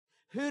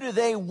Who do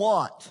they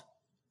want?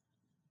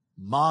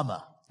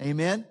 Mama.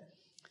 Amen?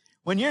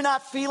 When you're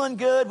not feeling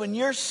good, when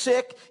you're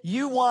sick,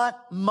 you want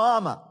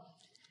mama.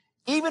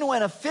 Even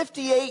when a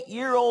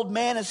 58-year-old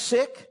man is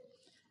sick,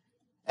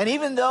 and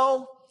even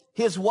though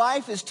his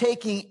wife is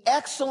taking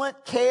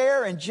excellent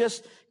care and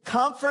just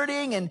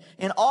comforting and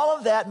all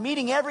of that,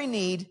 meeting every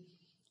need,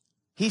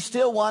 he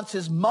still wants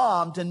his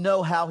mom to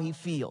know how he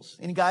feels.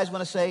 Any guys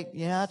want to say,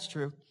 yeah, that's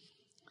true?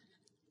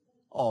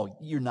 Oh,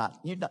 you're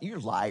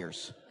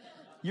liars.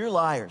 You're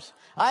liars.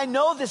 I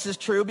know this is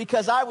true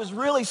because I was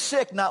really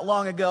sick not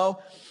long ago.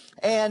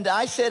 And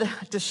I said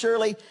to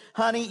Shirley,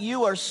 honey,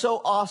 you are so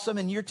awesome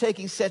and you're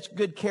taking such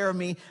good care of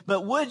me.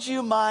 But would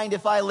you mind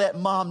if I let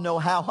mom know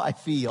how I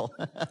feel?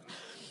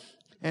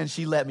 And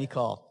she let me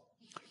call.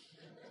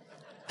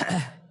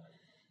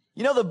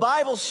 You know, the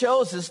Bible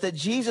shows us that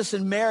Jesus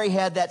and Mary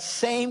had that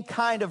same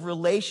kind of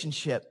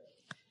relationship.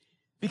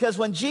 Because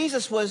when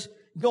Jesus was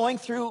going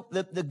through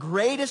the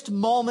greatest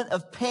moment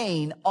of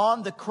pain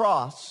on the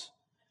cross,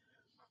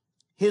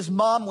 his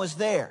mom was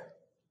there.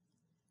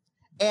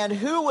 And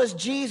who was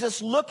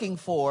Jesus looking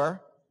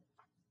for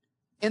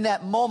in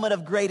that moment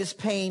of greatest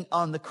pain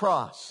on the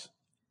cross?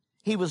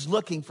 He was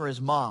looking for his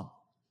mom.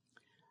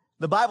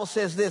 The Bible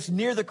says this,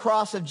 near the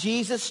cross of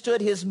Jesus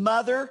stood his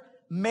mother,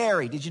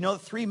 Mary. Did you know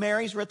that 3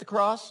 Marys were at the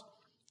cross?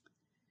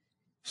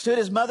 Stood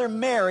his mother,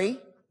 Mary,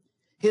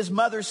 his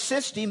mother's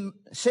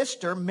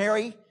sister,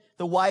 Mary,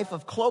 the wife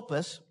of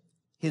Clopas,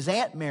 his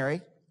aunt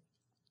Mary,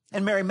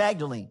 and Mary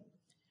Magdalene.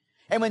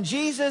 And when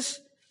Jesus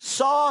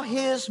saw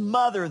his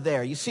mother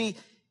there, you see,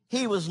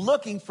 he was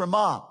looking for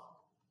mom.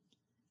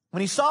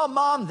 When he saw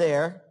mom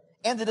there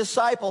and the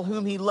disciple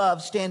whom he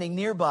loved standing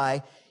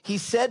nearby, he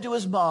said to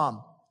his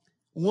mom,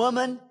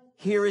 woman,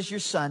 here is your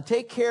son.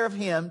 Take care of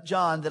him,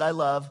 John, that I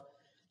love.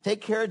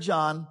 Take care of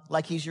John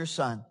like he's your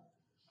son.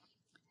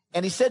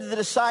 And he said to the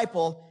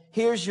disciple,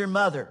 here's your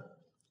mother.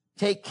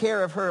 Take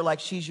care of her like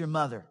she's your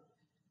mother.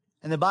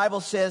 And the Bible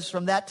says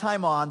from that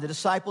time on, the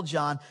disciple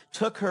John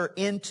took her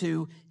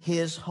into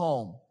his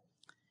home.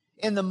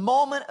 In the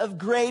moment of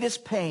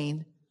greatest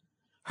pain,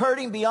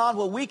 hurting beyond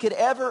what we could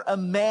ever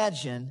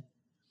imagine,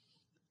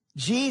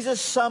 Jesus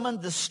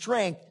summoned the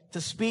strength to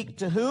speak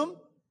to whom?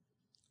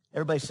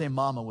 Everybody say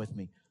mama with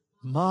me.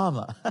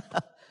 Mama.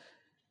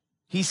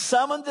 He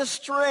summoned the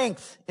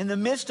strength in the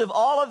midst of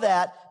all of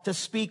that to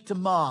speak to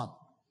mom.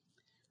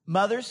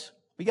 Mothers,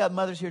 we got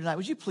mothers here tonight.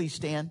 Would you please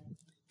stand?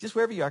 Just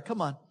wherever you are.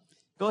 Come on.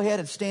 Go ahead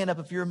and stand up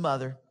if you're a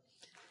mother.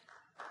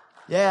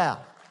 Yeah.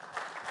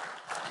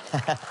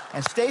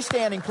 And stay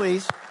standing,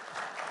 please.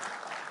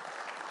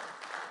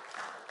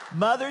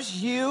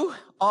 Mothers, you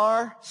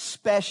are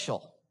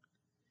special.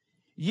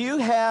 You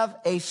have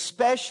a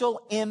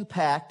special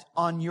impact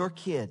on your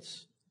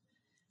kids.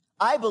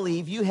 I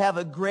believe you have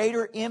a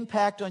greater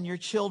impact on your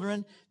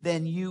children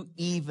than you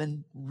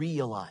even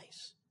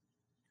realize.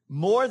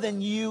 More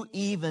than you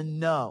even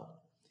know.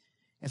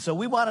 And so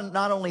we want to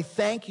not only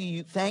thank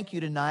you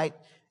tonight,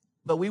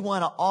 but we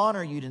want to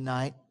honor you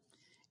tonight.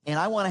 And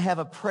I want to have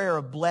a prayer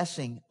of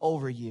blessing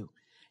over you.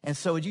 And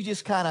so would you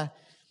just kind of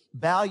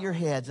bow your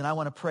heads, and I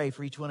want to pray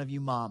for each one of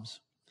you moms.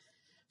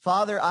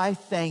 Father, I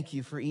thank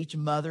you for each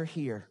mother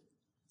here.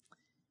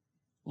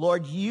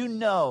 Lord, you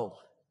know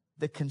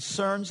the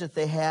concerns that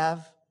they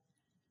have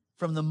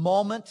from the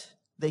moment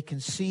they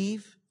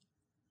conceive,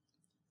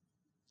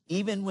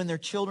 even when their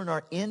children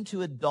are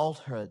into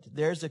adulthood.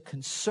 There's a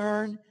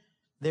concern,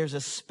 there's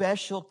a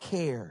special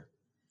care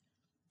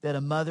that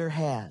a mother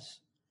has.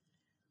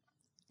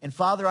 And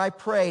Father, I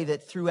pray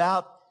that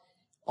throughout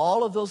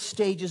all of those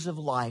stages of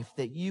life,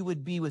 that you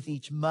would be with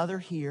each mother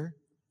here,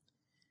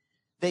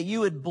 that you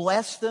would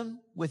bless them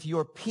with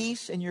your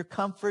peace and your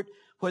comfort,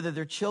 whether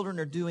their children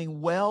are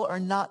doing well or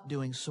not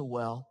doing so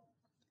well.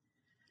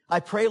 I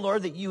pray,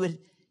 Lord, that you would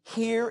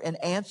hear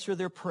and answer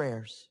their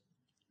prayers.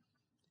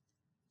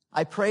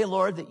 I pray,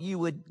 Lord, that you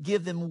would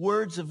give them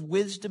words of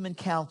wisdom and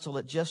counsel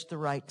at just the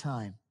right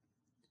time.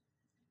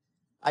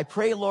 I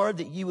pray, Lord,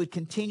 that you would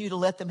continue to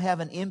let them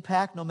have an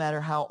impact no matter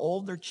how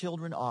old their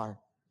children are.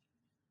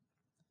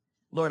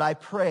 Lord, I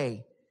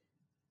pray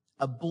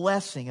a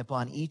blessing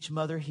upon each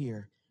mother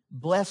here.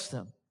 Bless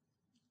them.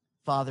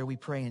 Father, we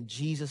pray in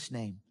Jesus'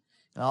 name.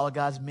 And all of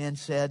God's men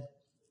said,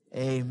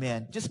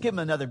 amen. Just give them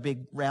another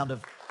big round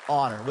of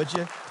honor, would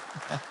you?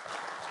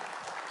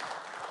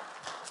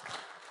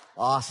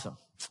 Awesome.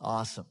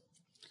 Awesome.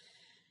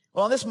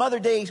 Well, on this Mother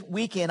Day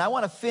weekend, I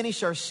want to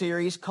finish our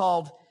series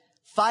called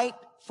Fight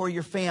for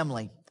Your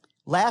Family.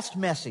 Last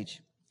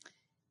message.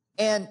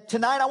 And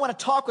tonight I want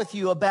to talk with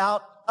you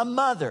about a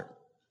mother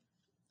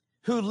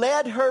who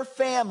led her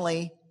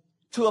family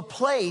to a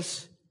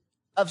place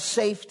of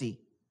safety.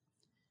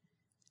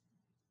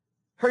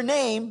 Her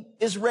name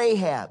is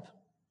Rahab.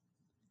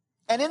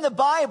 And in the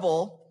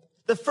Bible,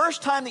 the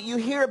first time that you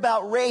hear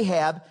about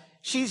Rahab,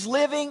 she's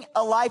living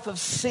a life of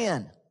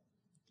sin.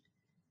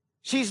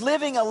 She's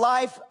living a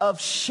life of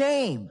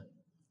shame.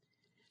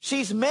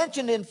 She's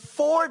mentioned in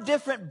 4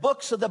 different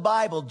books of the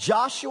Bible: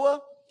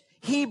 Joshua,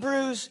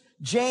 Hebrews,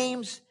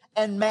 James,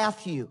 and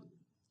Matthew.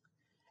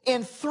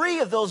 In 3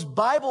 of those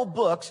Bible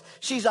books,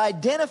 she's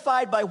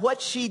identified by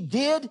what she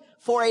did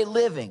for a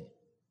living.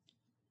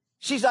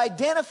 She's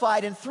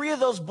identified in 3 of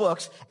those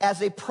books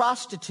as a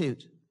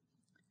prostitute.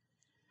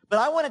 But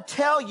I want to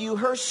tell you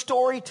her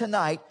story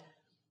tonight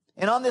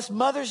and on this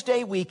Mother's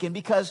Day weekend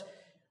because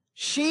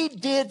she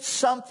did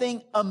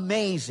something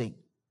amazing.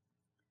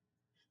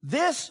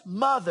 This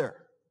mother,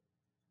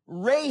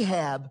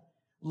 Rahab,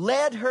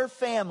 led her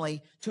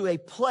family to a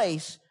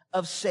place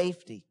of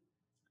safety.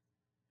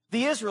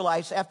 The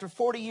Israelites, after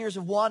 40 years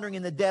of wandering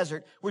in the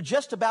desert, were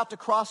just about to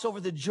cross over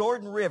the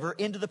Jordan River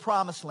into the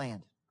Promised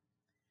Land.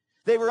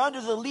 They were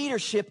under the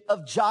leadership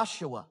of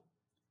Joshua.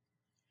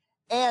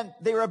 And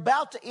they were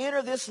about to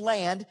enter this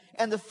land,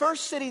 and the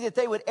first city that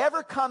they would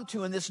ever come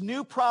to in this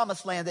new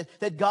Promised Land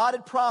that God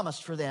had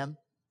promised for them,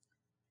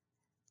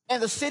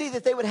 and the city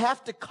that they would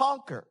have to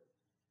conquer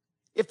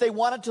if they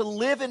wanted to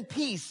live in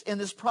peace in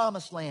this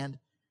Promised Land,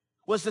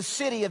 was the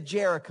city of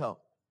Jericho.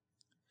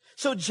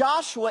 So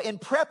Joshua, in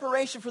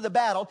preparation for the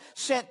battle,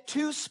 sent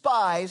 2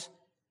 spies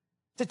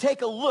to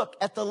take a look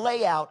at the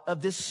layout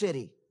of this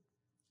city.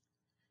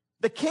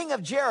 The king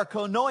of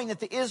Jericho, knowing that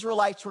the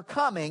Israelites were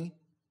coming,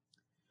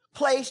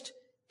 placed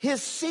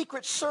his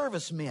secret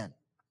service men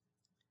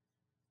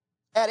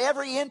at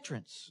every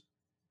entrance,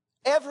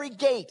 every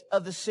gate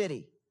of the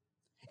city.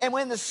 And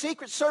when the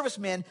secret service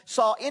men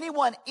saw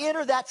anyone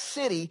enter that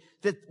city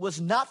that was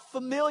not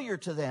familiar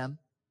to them,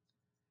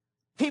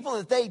 people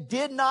that they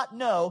did not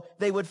know,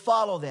 they would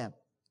follow them.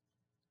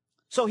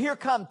 So here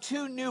come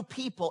 2 new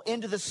people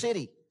into the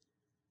city.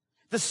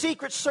 The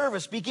secret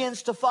service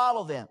begins to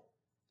follow them.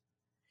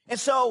 And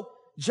so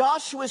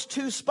Joshua's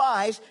 2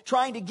 spies,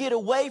 trying to get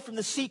away from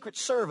the secret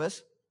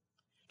service,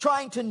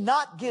 trying to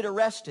not get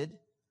arrested,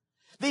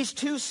 these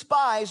 2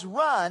 spies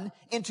run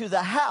into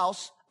the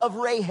house of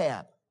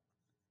Rahab,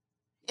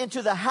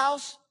 into the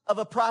house of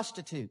a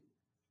prostitute.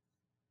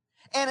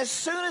 And as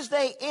soon as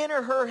they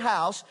enter her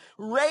house,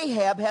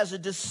 Rahab has a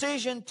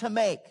decision to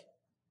make.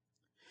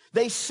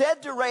 They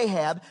said to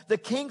Rahab, the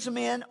king's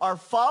men are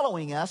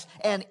following us,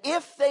 and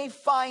if they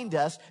find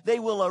us, they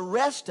will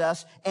arrest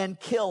us and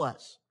kill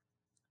us.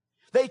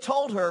 They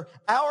told her,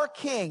 our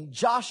king,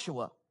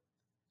 Joshua,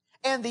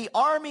 and the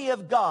army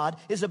of God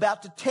is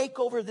about to take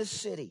over this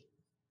city.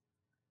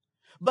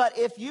 But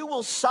if you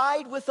will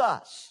side with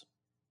us,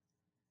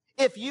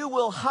 if you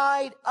will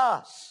hide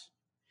us,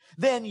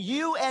 then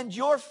you and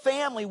your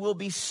family will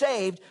be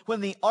saved when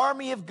the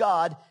army of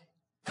God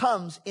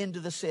comes into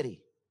the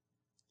city.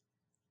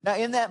 Now,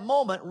 in that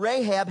moment,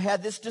 Rahab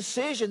had this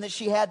decision that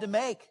she had to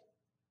make.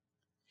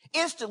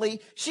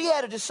 Instantly, she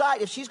had to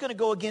decide if she's going to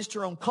go against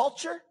her own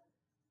culture,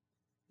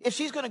 if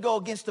she's going to go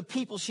against the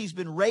people she's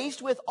been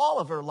raised with all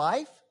of her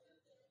life,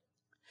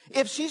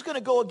 if she's going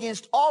to go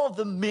against all of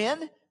the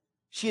men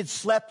she had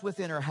slept with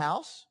in her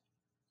house,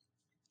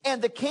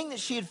 and the king that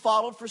she had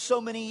followed for so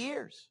many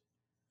years.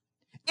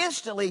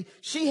 Instantly,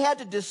 she had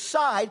to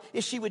decide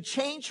if she would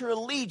change her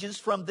allegiance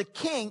from the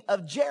king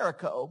of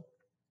Jericho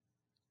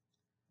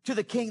to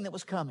the king that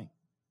was coming.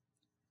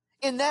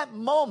 In that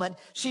moment,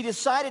 she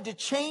decided to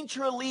change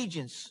her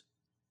allegiance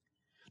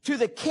to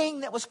the king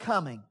that was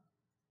coming.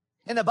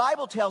 And the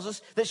Bible tells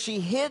us that she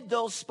hid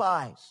those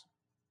spies.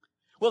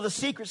 Well, the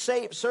secret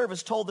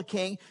service told the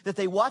king that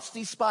they watched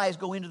these spies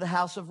go into the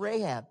house of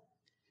Rahab.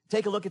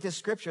 Take a look at this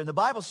scripture. And the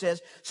Bible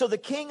says, so the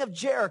king of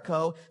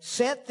Jericho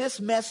sent this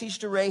message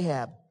to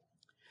Rahab.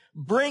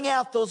 Bring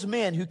out those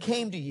men who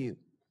came to you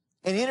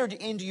and entered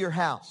into your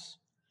house,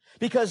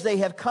 because they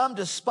have come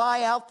to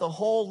spy out the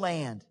whole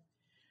land.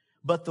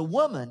 But the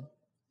woman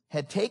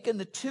had taken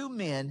the 2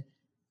 men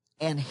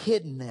and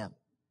hidden them.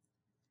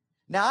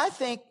 Now, I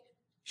think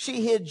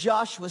she hid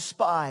Joshua's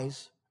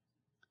spies.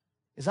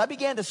 As I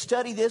began to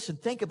study this and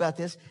think about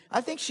this, I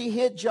think she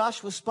hid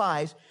Joshua's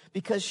spies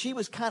because she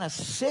was kind of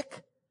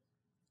sick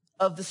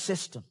of the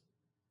system.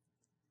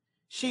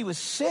 She was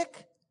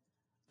sick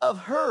of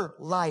her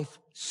life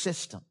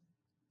system.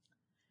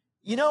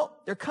 You know,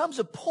 there comes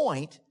a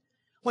point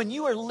when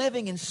you are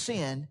living in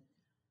sin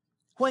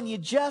when you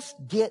just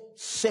get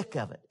sick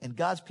of it. And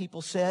God's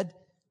people said,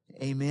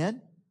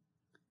 amen.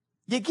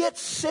 You get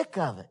sick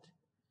of it.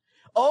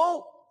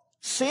 Oh,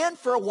 sin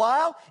for a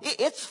while,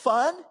 it's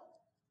fun.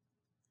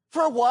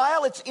 For a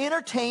while, it's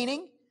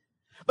entertaining.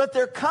 But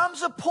there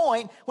comes a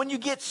point when you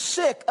get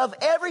sick of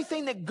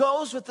everything that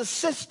goes with the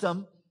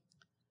system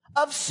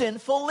of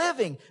sinful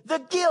living. The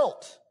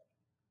guilt,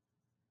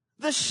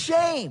 the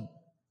shame,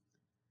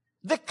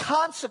 the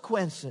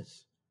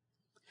consequences.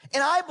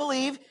 And I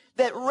believe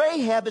that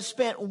Rahab has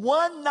spent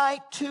one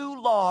night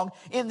too long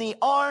in the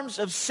arms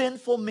of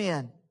sinful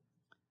men.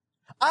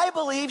 I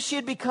believe she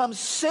had become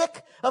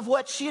sick of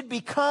what she had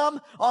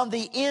become on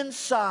the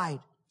inside.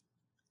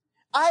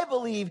 I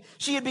believe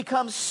she had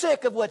become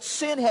sick of what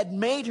sin had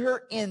made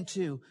her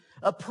into,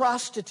 a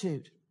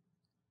prostitute.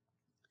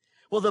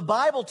 Well, the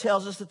Bible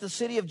tells us that the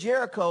city of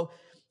Jericho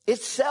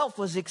itself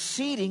was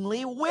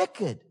exceedingly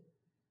wicked.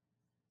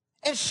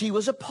 And she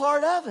was a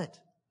part of it.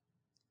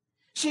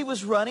 She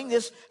was running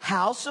this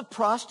house of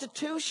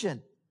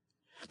prostitution.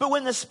 But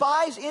when the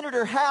spies entered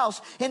her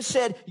house and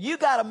said, you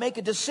got to make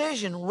a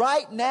decision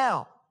right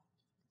now.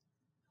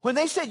 When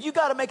they said, you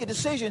got to make a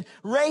decision,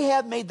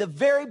 Rahab made the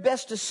very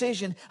best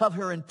decision of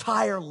her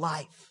entire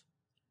life.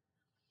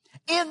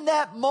 In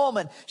that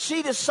moment,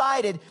 she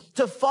decided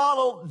to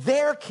follow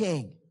their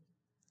king,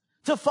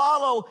 to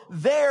follow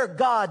their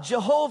God,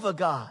 Jehovah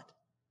God,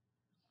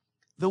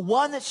 the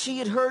one that she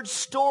had heard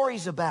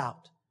stories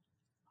about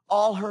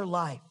all her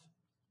life.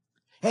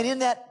 And in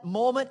that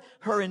moment,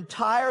 her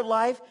entire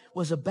life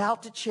was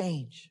about to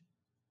change.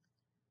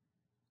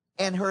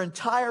 And her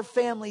entire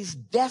family's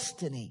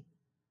destiny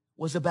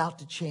was about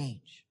to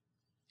change.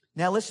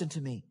 Now listen to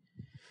me.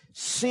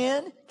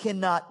 Sin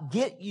cannot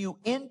get you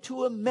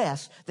into a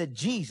mess that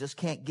Jesus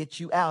can't get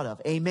you out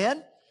of.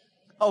 Amen?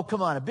 Oh,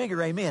 come on, a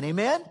bigger amen.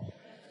 Amen?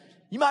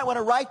 You might want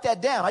to write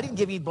that down. I didn't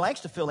give you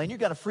blanks to fill in. You're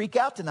going to freak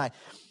out tonight.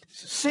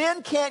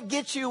 Sin can't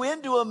get you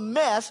into a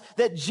mess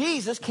that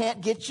Jesus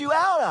can't get you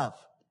out of.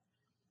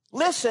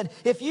 Listen,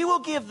 if you will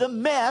give the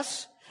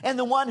mess and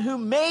the one who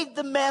made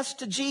the mess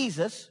to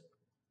Jesus,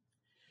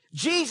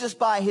 Jesus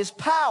by his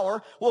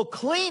power will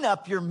clean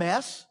up your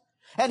mess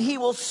and he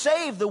will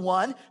save the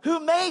one who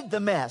made the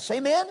mess.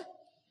 Amen?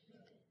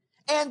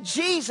 And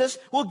Jesus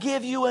will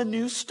give you a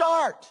new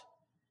start.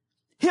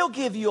 He'll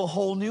give you a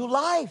whole new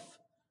life.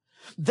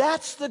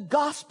 That's the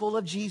gospel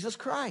of Jesus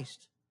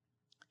Christ.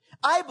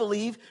 I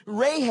believe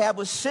Rahab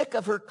was sick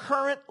of her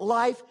current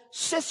life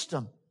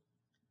system.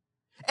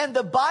 And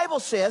the Bible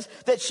says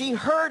that she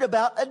heard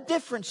about a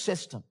different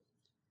system.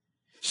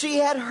 She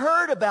had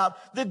heard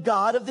about the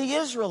God of the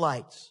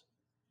Israelites.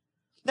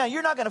 Now,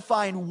 you're not going to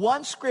find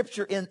one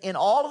scripture in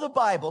all of the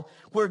Bible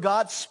where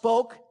God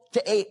spoke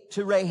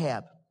to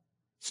Rahab.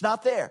 It's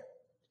not there.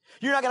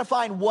 You're not going to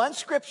find one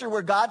scripture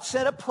where God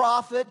sent a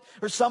prophet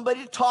or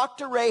somebody to talk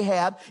to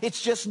Rahab.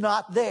 It's just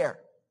not there.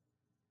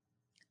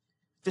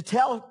 To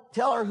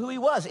tell her who he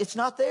was. It's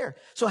not there.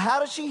 So how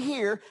does she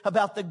hear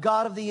about the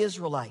God of the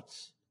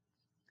Israelites?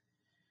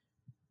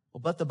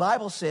 Well, but the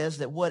Bible says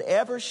that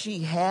whatever she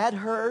had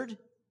heard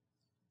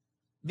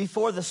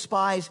before the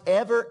spies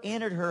ever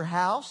entered her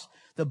house,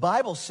 the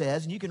Bible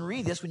says, and you can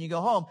read this when you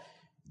go home,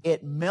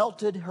 it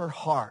melted her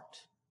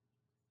heart.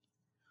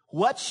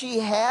 What she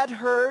had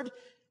heard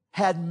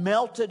had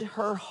melted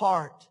her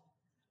heart.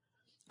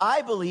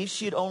 I believe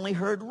she had only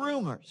heard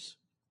rumors.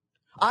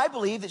 I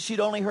believe that she'd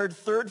only heard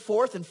third,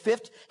 fourth, and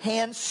fifth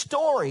hand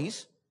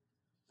stories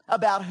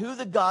about who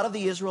the God of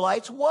the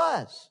Israelites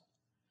was.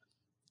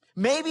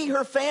 Maybe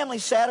her family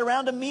sat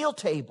around a meal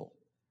table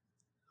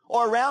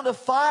or around a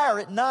fire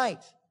at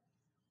night.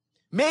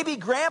 Maybe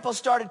Grandpa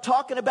started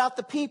talking about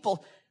the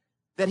people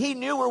that he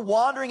knew were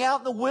wandering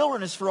out in the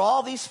wilderness for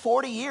all these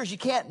 40 years. You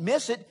can't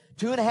miss it.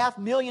 2.5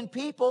 million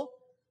people.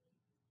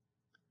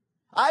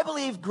 I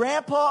believe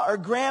Grandpa or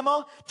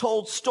Grandma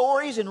told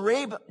stories in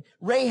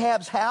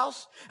Rahab's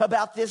house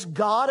about this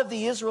God of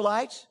the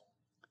Israelites.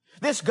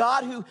 This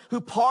God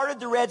who parted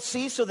the Red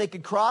Sea so they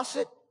could cross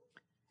it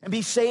and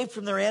be saved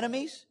from their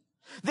enemies.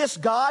 This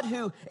God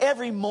who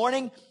every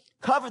morning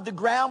covered the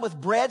ground with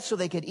bread so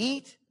they could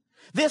eat.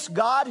 This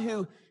God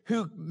who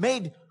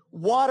made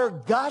water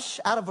gush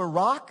out of a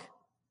rock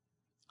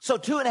so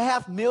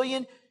 2.5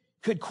 million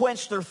could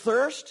quench their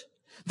thirst.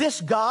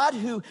 This God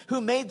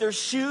who made their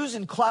shoes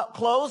and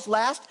clothes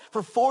last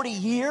for 40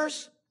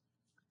 years.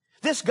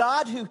 This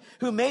God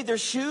who made their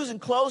shoes and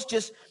clothes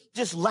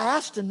just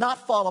last and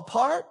not fall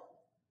apart.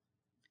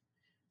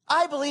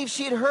 I believe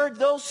she had heard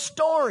those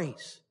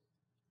stories.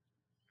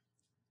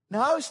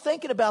 Now, I was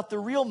thinking about the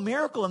real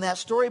miracle in that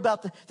story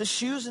about the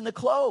shoes and the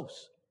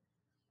clothes.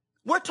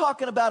 We're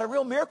talking about a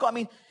real miracle. I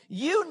mean,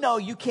 you know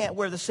you can't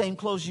wear the same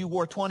clothes you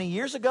wore 20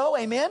 years ago.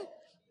 Amen?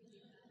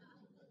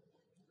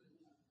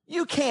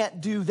 You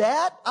can't do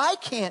that. I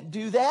can't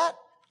do that.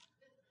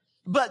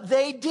 But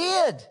they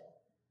did.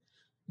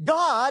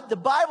 God, the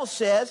Bible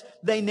says,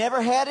 they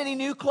never had any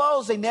new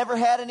clothes. They never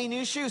had any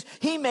new shoes.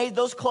 He made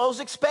those clothes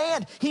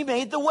expand. He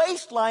made the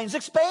waistlines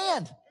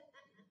expand.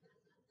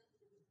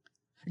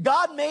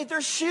 God made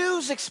their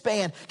shoes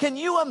expand. Can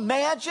you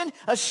imagine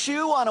a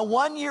shoe on a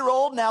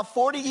 1-year-old now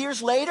 40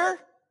 years later?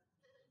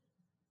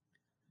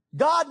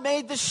 God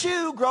made the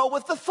shoe grow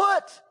with the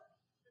foot.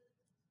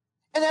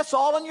 And that's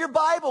all in your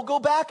Bible. Go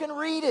back and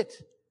read it.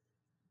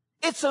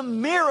 It's a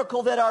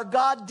miracle that our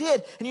God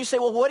did. And you say,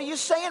 well, what are you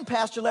saying,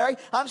 Pastor Larry?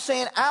 I'm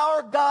saying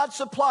our God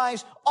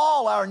supplies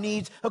all our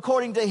needs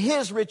according to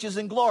His riches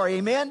and glory.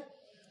 Amen?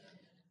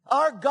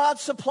 Our God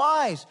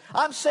supplies.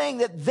 I'm saying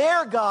that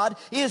their God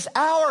is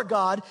our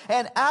God,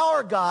 and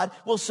our God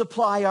will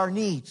supply our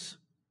needs.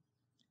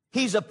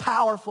 He's a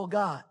powerful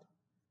God.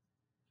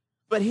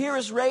 But here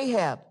is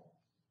Rahab,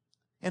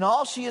 and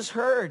all she has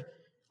heard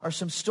are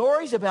some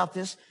stories about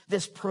this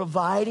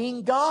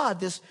providing God,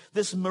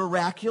 this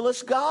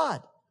miraculous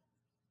God.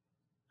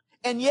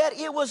 And yet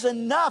it was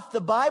enough, the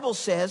Bible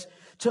says,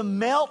 to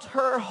melt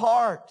her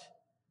heart.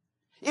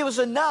 It was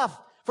enough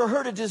for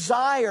her to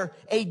desire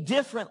a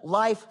different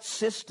life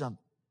system.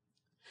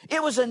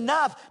 It was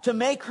enough to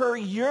make her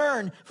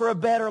yearn for a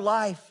better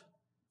life.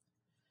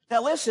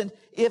 Now listen,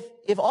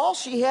 if all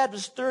she had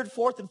was third,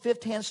 fourth, and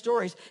fifth-hand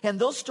stories, and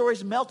those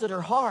stories melted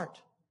her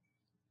heart,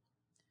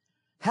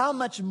 how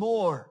much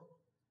more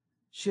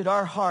should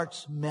our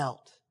hearts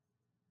melt?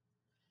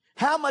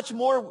 How much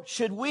more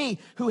should we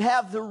who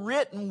have the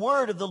written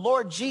word of the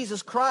Lord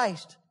Jesus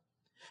Christ?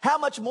 How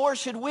much more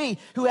should we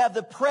who have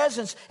the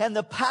presence and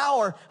the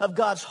power of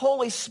God's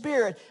Holy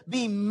Spirit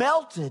be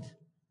melted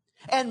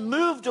and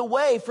moved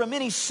away from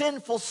any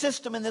sinful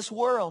system in this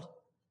world?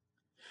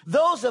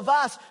 Those of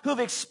us who've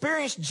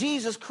experienced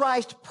Jesus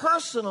Christ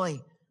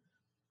personally,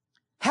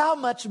 how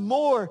much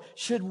more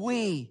should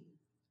we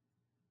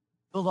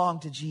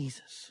belong to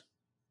Jesus?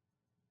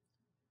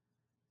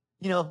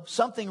 You know,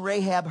 something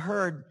Rahab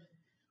heard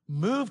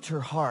moved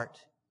her heart.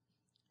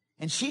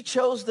 And she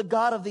chose the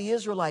God of the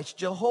Israelites,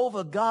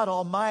 Jehovah God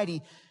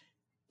Almighty,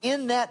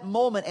 in that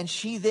moment, and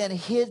she then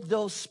hid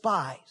those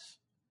spies.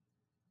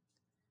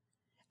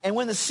 And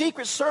when the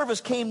Secret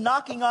Service came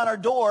knocking on our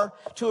door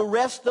to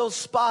arrest those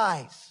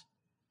spies,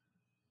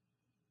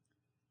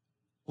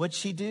 what'd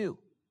she do?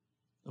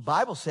 The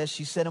Bible says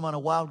she sent them on a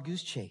wild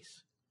goose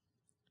chase.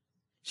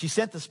 She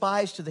sent the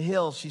spies to the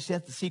hills. She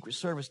sent the Secret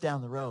Service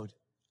down the road.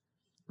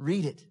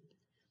 Read it.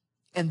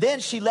 And then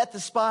she let the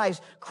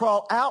spies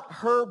crawl out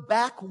her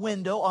back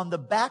window on the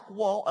back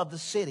wall of the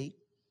city.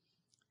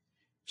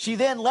 She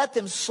then let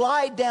them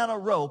slide down a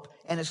rope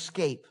and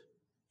escape.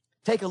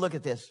 Take a look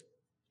at this.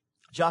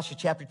 Joshua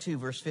chapter 2,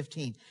 verse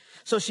 15.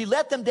 So she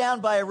let them down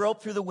by a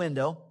rope through the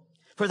window,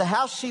 for the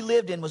house she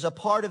lived in was a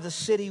part of the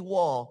city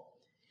wall.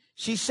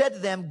 She said to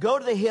them, go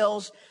to the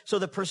hills so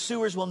the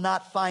pursuers will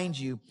not find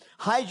you.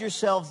 Hide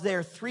yourselves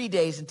there 3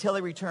 days until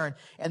they return,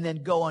 and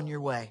then go on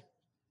your way.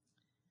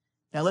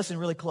 Now listen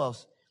really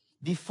close.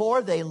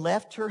 Before they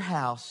left her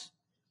house,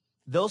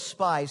 those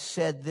spies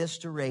said this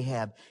to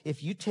Rahab.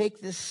 If you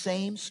take this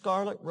same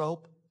scarlet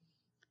rope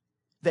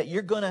that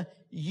you're going to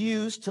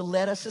use to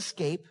let us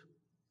escape,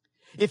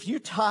 if you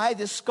tie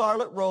this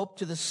scarlet rope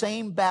to the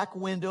same back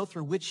window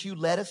through which you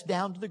let us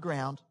down to the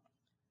ground,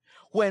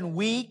 when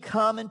we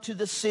come into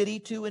the city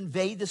to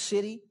invade the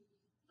city,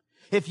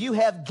 if you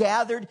have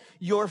gathered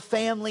your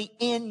family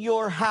in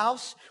your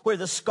house where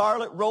the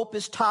scarlet rope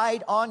is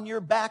tied on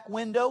your back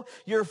window,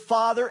 your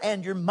father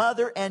and your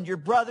mother and your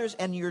brothers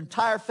and your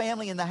entire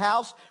family in the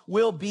house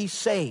will be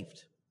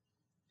saved.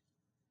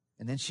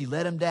 And then she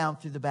let him down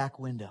through the back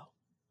window.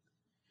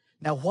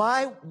 Now,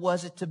 why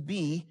was it to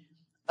be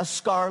a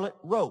scarlet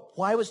rope?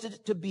 Why was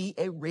it to be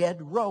a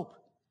red rope?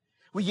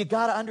 Well, you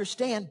got to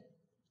understand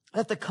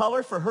that the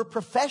color for her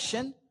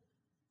profession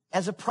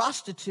as a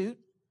prostitute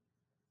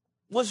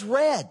was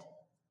red.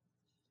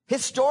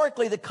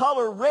 Historically, the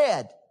color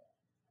red.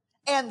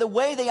 And the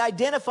way they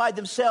identified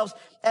themselves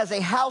as a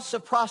house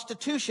of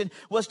prostitution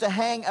was to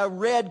hang a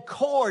red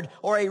cord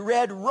or a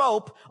red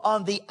rope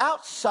on the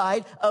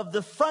outside of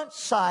the front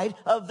side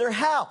of their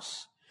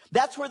house.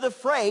 That's where the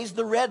phrase,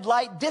 the red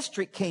light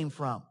district, came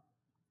from.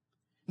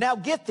 Now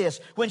get this.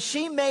 When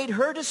she made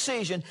her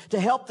decision to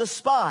help the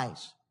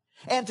spies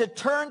and to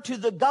turn to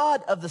the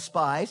God of the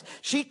spies,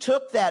 she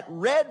took that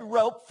red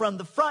rope from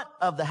the front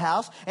of the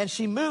house and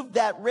she moved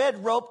that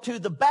red rope to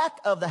the back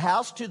of the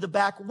house, to the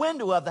back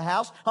window of the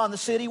house on the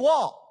city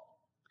wall.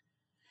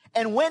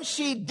 And when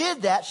she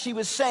did that, she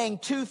was saying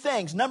two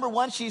things. Number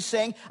one, she's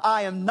saying,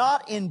 I am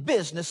not in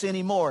business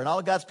anymore. And all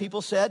of God's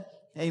people said,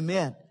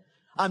 amen.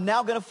 I'm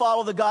now going to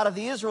follow the God of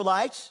the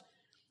Israelites.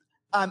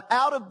 I'm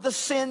out of the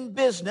sin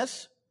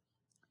business.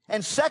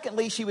 And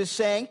secondly, she was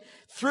saying,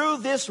 through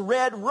this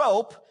red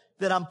rope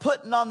that I'm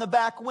putting on the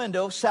back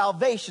window,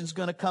 salvation's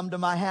going to come to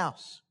my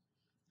house.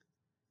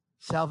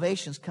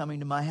 Salvation's coming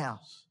to my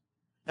house.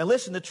 Now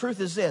listen, the truth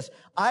is this.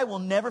 I will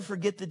never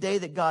forget the day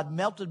that God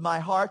melted my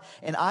heart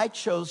and I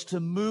chose to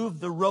move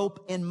the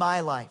rope in my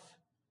life.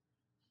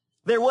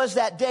 There was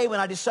that day when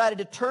I decided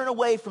to turn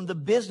away from the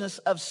business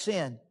of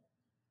sin.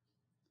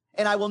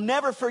 And I will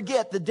never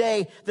forget the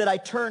day that I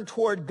turned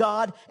toward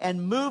God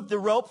and moved the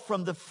rope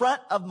from the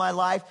front of my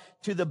life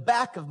to the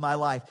back of my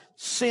life.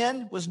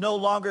 Sin was no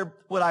longer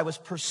what I was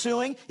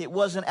pursuing. It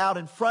wasn't out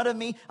in front of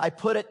me. I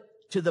put it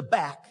to the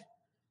back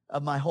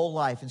of my whole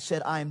life and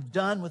said, I am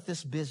done with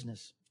this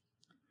business.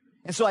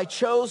 And so I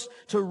chose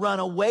to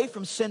run away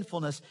from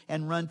sinfulness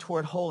and run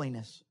toward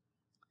holiness.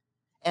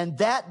 And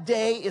that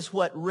day is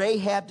what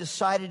Rahab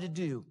decided to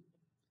do.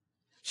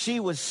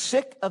 She was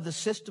sick of the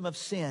system of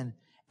sin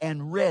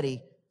and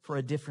ready for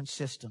a different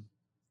system.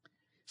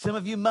 Some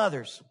of you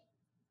mothers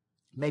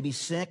may be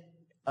sick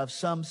of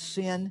some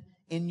sin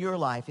in your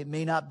life. It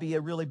may not be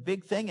a really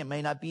big thing. It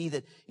may not be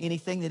that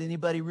anything that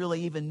anybody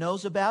really even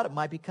knows about. It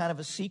might be kind of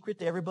a secret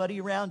to everybody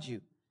around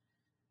you.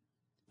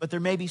 But there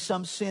may be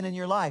some sin in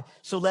your life.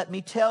 So let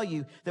me tell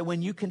you that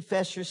when you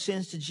confess your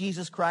sins to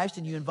Jesus Christ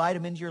and you invite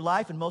Him into your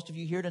life, and most of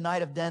you here tonight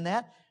have done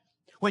that,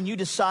 when you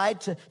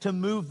decide to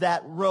move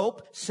that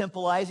rope,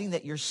 symbolizing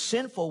that your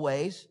sinful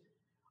ways,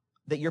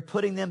 that you're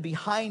putting them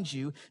behind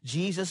you,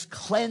 Jesus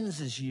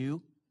cleanses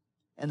you.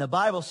 And the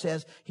Bible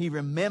says He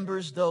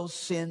remembers those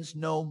sins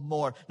no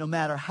more. No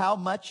matter how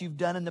much you've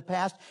done in the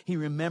past, He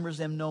remembers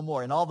them no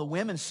more. And all the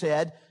women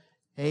said,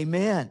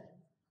 amen.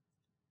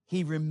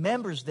 He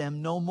remembers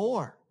them no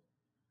more.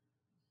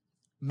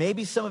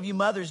 Maybe some of you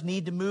mothers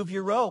need to move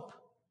your rope.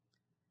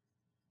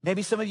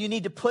 Maybe some of you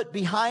need to put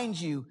behind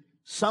you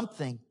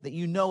something that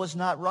you know is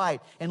not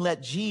right and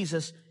let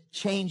Jesus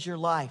change your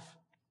life.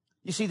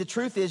 You see, the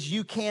truth is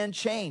you can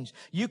change.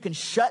 You can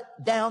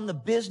shut down the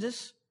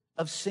business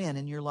of sin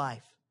in your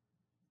life.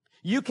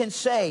 You can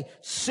say,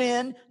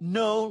 sin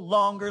no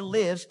longer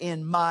lives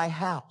in my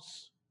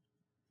house.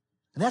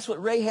 And that's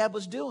what Rahab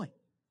was doing.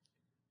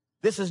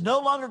 This is no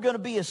longer going to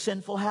be a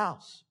sinful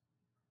house.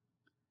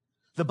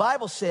 The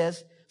Bible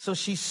says, so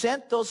she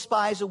sent those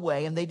spies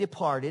away and they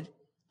departed,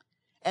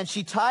 and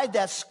she tied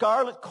that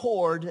scarlet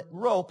cord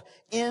rope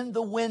in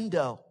the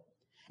window.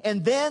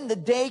 And then the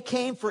day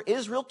came for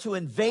Israel to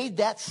invade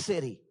that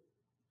city.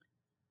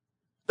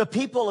 The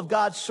people of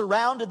God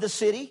surrounded the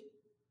city.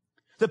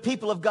 The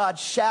people of God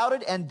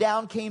shouted, and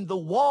down came the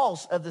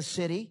walls of the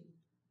city.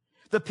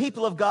 The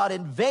people of God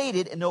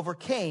invaded and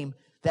overcame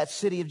that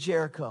city of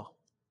Jericho.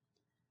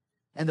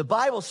 And the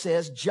Bible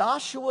says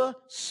Joshua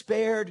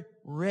spared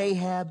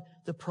Rahab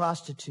the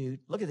prostitute,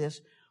 look at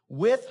this,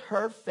 with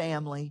her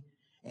family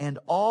and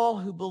all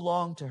who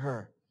belonged to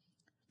her,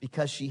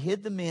 because she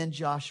hid the men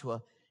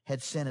Joshua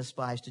had sent as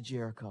spies to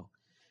Jericho.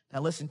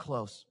 Now listen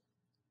close.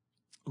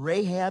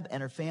 Rahab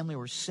and her family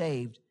were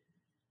saved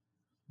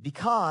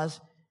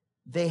because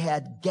they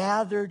had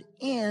gathered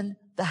in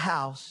the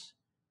house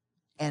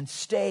and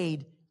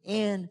stayed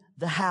in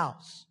the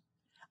house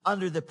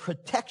under the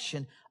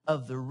protection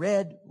of the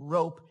red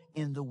rope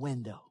in the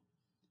window.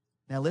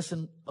 Now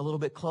listen a little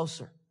bit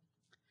closer.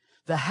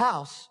 The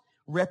house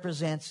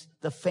represents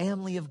the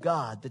family of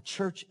God, the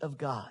church of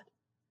God.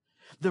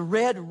 The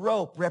red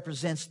rope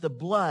represents the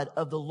blood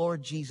of the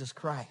Lord Jesus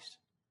Christ.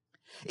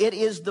 It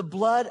is the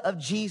blood of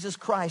Jesus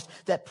Christ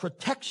that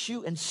protects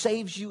you and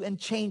saves you and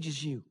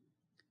changes you.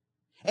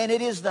 And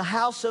it is the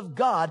house of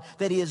God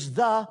that is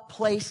the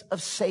place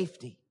of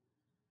safety.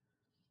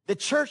 The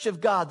church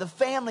of God, the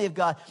family of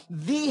God,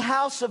 the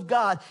house of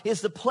God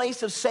is the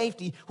place of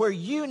safety where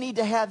you need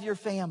to have your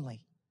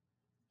family.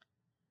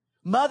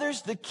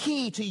 Mothers, the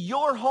key to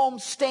your home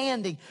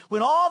standing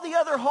when all the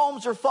other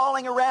homes are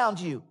falling around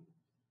you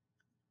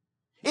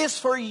is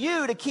for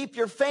you to keep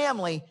your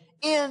family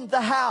in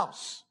the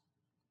house.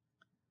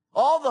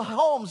 All the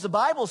homes, the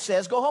Bible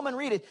says, go home and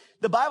read it.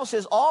 The Bible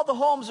says all the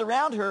homes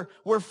around her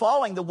were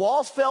falling. The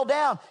walls fell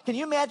down. Can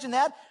you imagine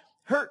that?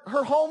 Her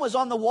home was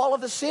on the wall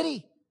of the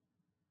city.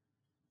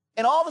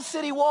 And all the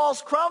city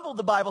walls crumbled,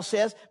 the Bible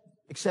says,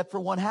 except for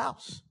one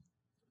house,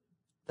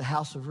 the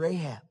house of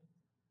Rahab.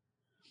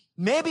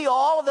 Maybe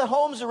all of the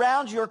homes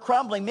around you are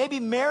crumbling. Maybe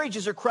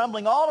marriages are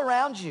crumbling all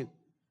around you.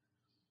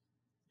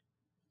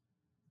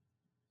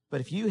 But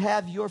if you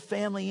have your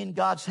family in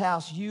God's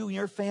house, you and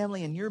your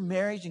family and your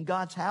marriage in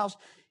God's house,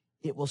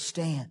 it will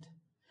stand.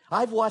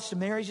 I've watched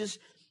marriages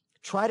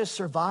try to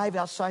survive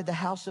outside the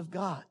house of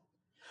God.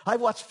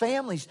 I've watched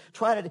families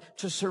try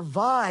to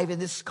survive in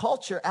this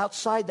culture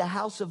outside the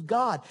house of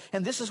God.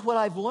 And this is what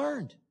I've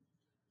learned.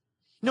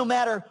 No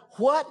matter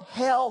what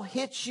hell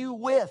hits you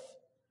with,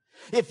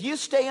 if you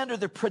stay under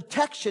the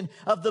protection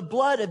of the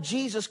blood of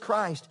Jesus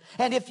Christ,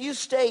 and if you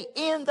stay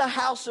in the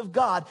house of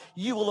God,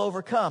 you will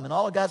overcome. And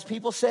all of God's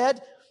people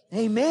said,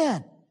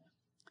 amen.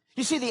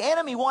 You see, the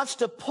enemy wants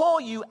to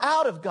pull you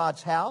out of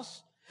God's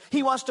house.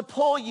 He wants to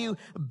pull you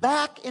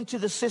back into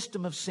the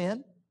system of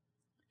sin.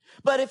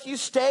 But if you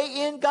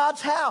stay in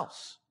God's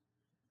house,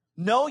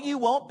 no, you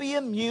won't be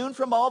immune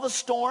from all the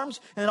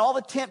storms and all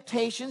the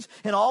temptations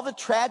and all the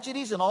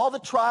tragedies and all the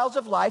trials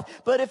of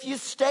life. But if you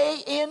stay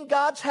in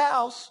God's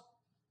house,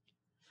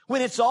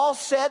 when it's all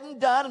said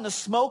and done and the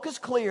smoke is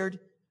cleared,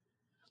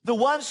 the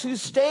ones who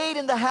stayed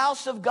in the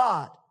house of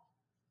God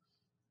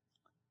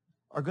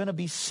are going to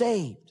be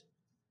saved,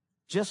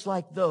 just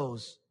like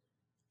those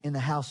in the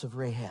house of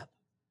Rahab.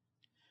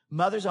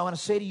 Mothers, I want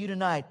to say to you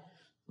tonight,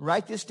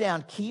 write this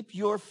down. Keep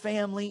your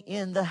family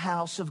in the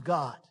house of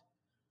God.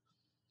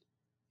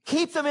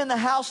 Keep them in the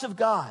house of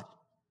God.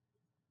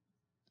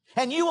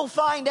 And you will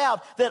find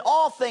out that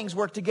all things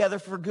work together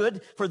for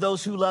good for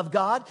those who love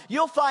God.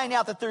 You'll find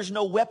out that there's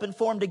no weapon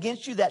formed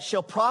against you that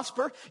shall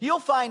prosper. You'll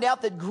find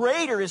out that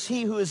greater is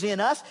He who is in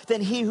us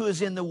than he who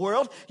is in the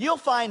world. You'll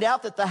find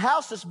out that the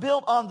house that's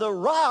built on the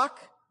rock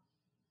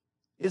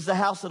is the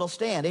house that'll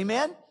stand.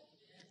 Amen?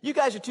 You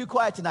guys are too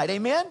quiet tonight.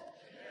 Amen?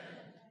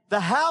 The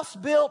house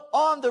built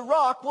on the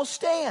rock will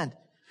stand.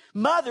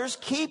 Mothers,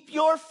 keep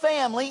your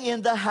family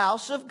in the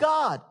house of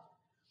God.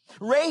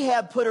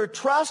 Rahab put her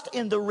trust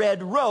in the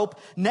red rope,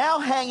 now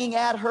hanging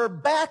at her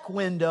back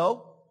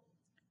window,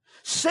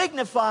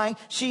 signifying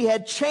she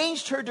had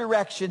changed her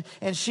direction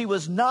and she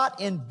was not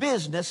in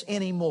business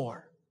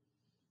anymore.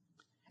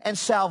 And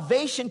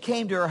salvation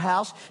came to her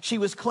house. She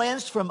was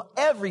cleansed from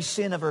every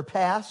sin of her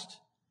past.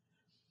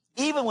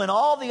 Even when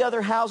all the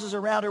other houses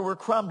around her were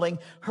crumbling,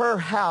 her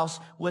house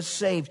was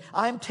saved.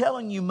 I'm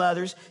telling you,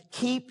 mothers,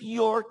 keep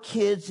your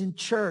kids in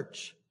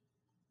church.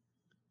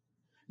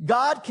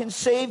 God can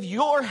save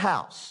your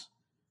house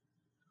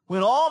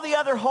When all the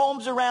other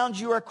homes around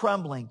you are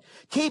crumbling,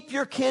 keep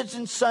your kids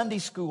in Sunday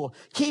school.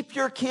 Keep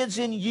your kids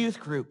in youth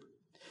group.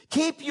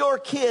 Keep your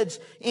kids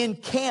in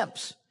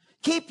camps.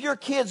 Keep your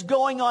kids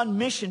going on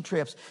mission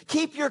trips.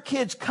 Keep your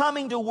kids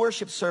coming to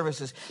worship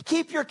services.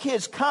 Keep your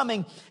kids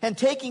coming and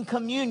taking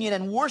communion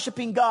and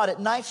worshiping God at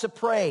nights of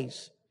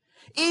praise.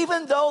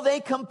 Even though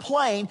they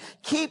complain,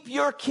 keep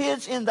your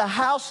kids in the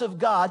house of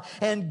God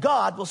and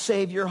God will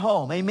save your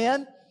home.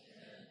 Amen?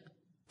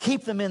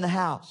 Keep them in the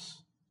house.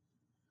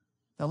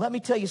 Now let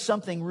me tell you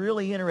something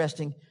really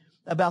interesting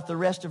about the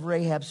rest of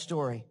Rahab's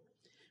story.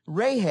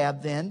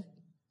 Rahab then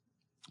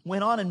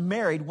went on and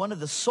married one of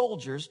the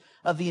soldiers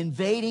of the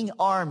invading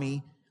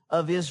army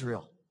of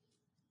Israel.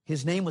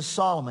 His name was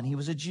Solomon. He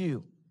was a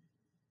Jew.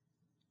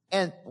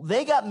 And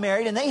they got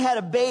married and they had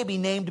a baby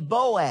named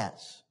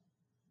Boaz.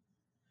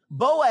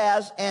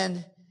 Boaz,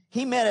 and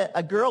he met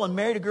a girl and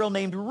married a girl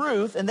named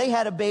Ruth, and they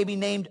had a baby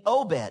named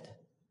Obed.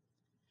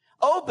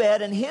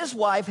 Obed and his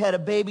wife had a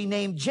baby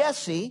named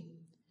Jesse.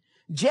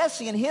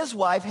 Jesse and his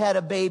wife had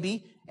a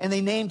baby, and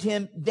they named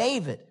him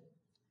David.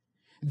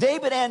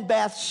 David and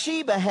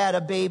Bathsheba had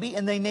a baby,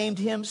 and they named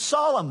him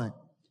Solomon.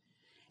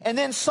 And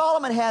then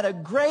Solomon had a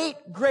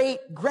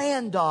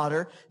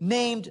great-great-granddaughter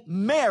named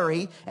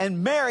Mary,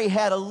 and Mary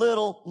had a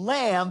little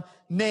lamb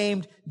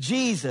named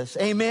Jesus.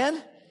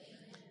 Amen?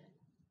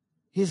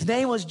 His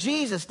name was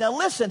Jesus. Now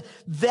listen,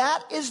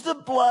 that is the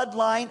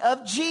bloodline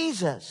of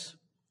Jesus.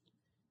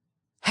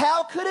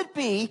 How could it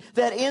be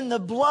that in the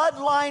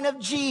bloodline of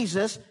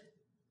Jesus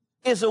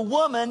is a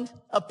woman,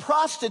 a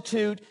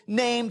prostitute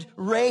named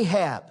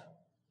Rahab?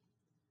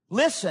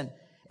 Listen,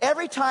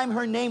 every time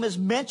her name is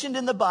mentioned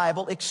in the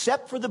Bible,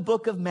 except for the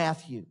book of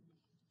Matthew,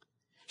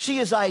 she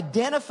is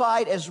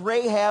identified as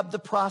Rahab the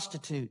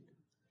prostitute.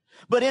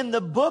 But in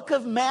the book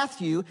of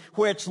Matthew,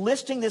 where it's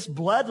listing this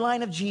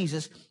bloodline of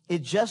Jesus,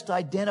 it just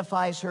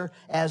identifies her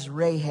as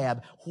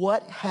Rahab.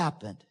 What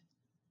happened?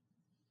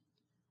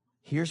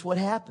 Here's what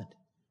happened.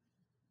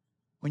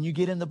 When you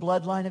get in the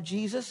bloodline of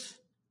Jesus,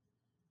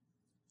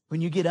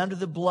 when you get under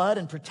the blood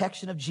and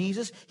protection of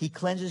Jesus, He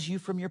cleanses you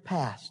from your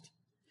past.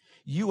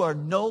 You are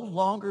no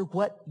longer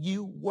what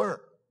you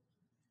were.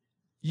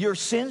 Your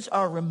sins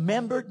are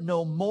remembered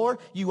no more.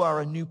 You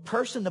are a new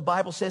person. The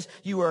Bible says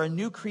you are a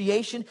new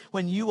creation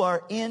when you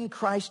are in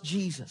Christ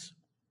Jesus.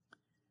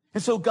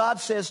 And so God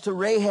says to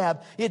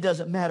Rahab, it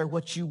doesn't matter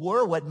what you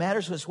were. What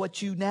matters is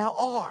what you now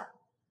are.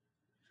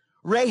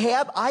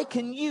 Rahab, I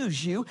can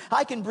use you.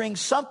 I can bring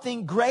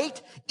something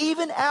great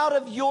even out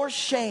of your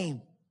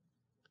shame.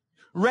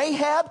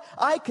 Rahab,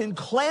 I can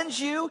cleanse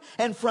you,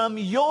 and from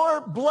your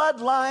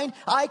bloodline,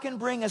 I can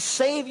bring a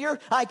Savior,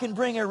 I can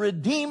bring a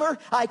Redeemer,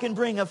 I can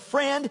bring a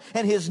friend,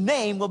 and His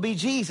name will be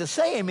Jesus.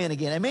 Say amen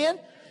again. Amen?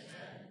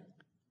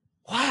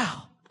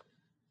 Wow.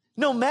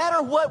 No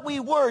matter what we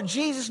were,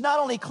 Jesus not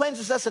only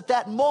cleanses us at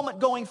that moment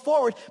going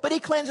forward, but He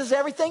cleanses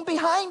everything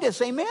behind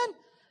us. Amen?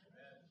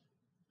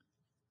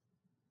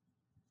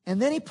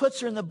 And then He puts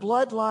her in the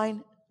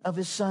bloodline of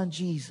His Son,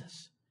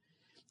 Jesus.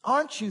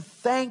 Aren't you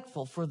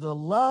thankful for the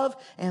love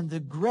and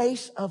the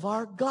grace of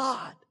our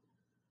God?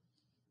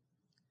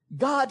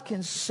 God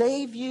can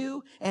save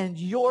you and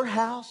your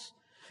house.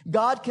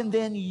 God can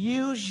then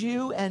use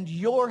you and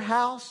your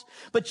house.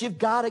 But you've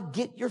got to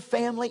get your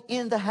family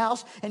in the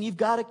house, and you've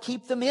got to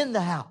keep them in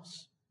the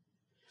house.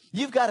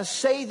 You've got to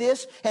say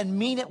this and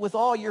mean it with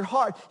all your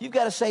heart. You've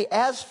got to say,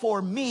 as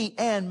for me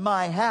and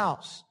my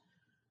house,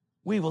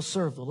 we will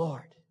serve the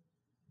Lord.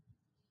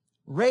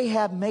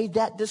 Rahab made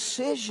that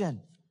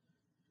decision.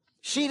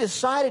 She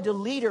decided to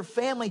lead her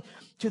family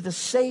to the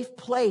safe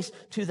place,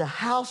 to the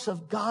house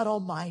of God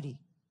Almighty.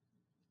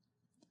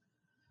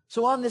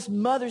 So on this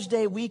Mother's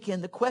Day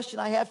weekend, the question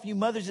I have for you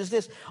mothers is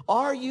this: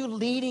 are you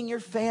leading your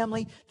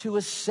family to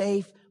a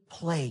safe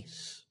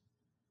place?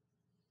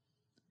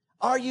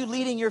 Are you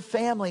leading your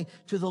family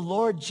to the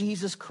Lord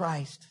Jesus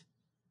Christ?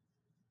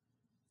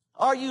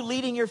 Are you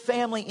leading your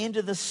family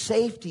into the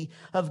safety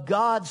of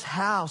God's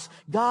house,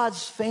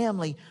 God's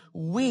family,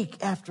 week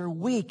after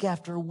week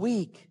after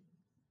week?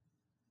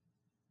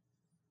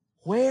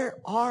 Where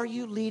are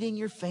you leading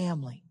your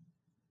family?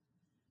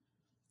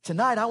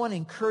 Tonight, I want to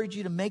encourage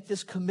you to make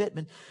this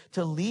commitment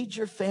to lead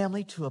your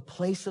family to a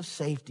place of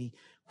safety,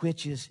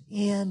 which is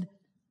in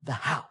the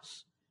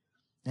house.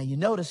 Now, you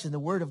notice in the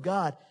Word of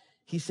God,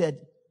 He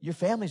said, your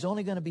family's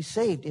only going to be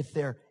saved if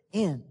they're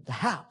in the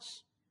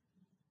house.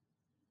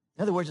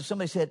 In other words, if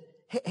somebody said,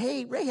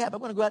 hey, Rahab,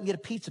 I'm going to go out and get a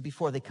pizza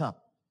before they come,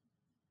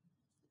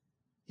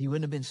 he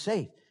wouldn't have been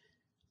safe.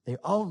 They're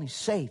only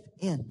safe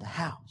in the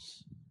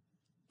house.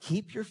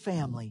 Keep your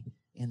family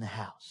in the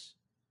house.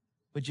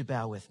 Would you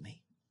bow with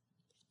me?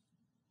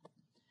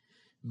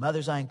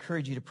 Mothers, I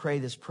encourage you to pray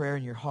this prayer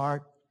in your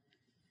heart.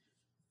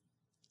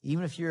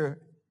 Even if you're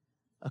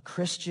a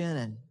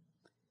Christian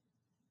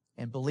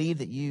and believe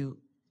that you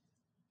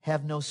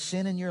have no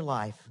sin in your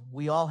life,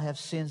 we all have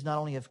sins not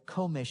only of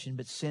commission,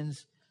 but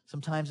sins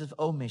sometimes of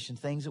omission,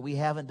 things that we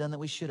haven't done that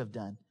we should have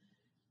done.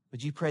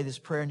 Would you pray this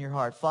prayer in your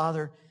heart?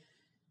 Father,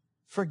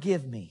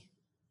 forgive me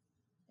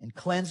and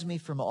cleanse me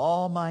from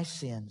all my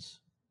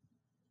sins.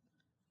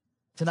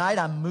 Tonight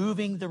I'm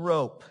moving the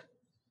rope.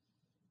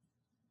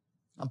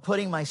 I'm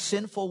putting my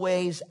sinful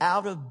ways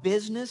out of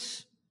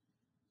business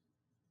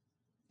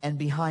and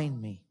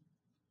behind me.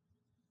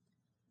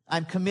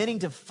 I'm committing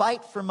to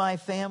fight for my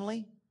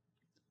family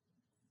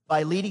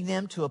by leading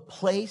them to a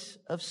place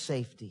of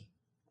safety,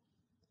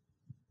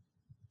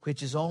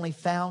 which is only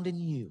found in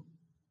you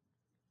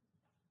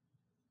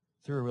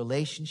through a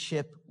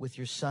relationship with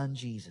your Son,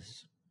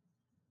 Jesus.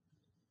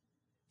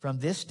 From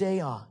this day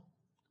on,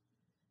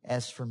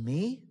 as for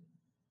me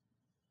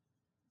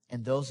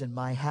and those in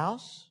my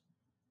house,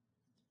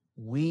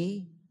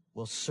 we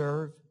will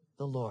serve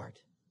the Lord.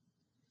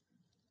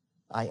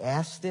 I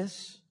ask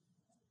this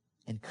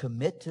and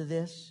commit to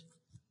this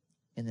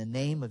in the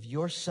name of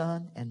your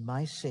Son and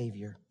my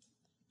Savior,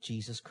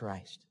 Jesus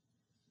Christ.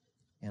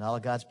 And all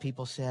of God's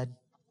people said,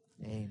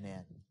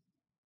 Amen.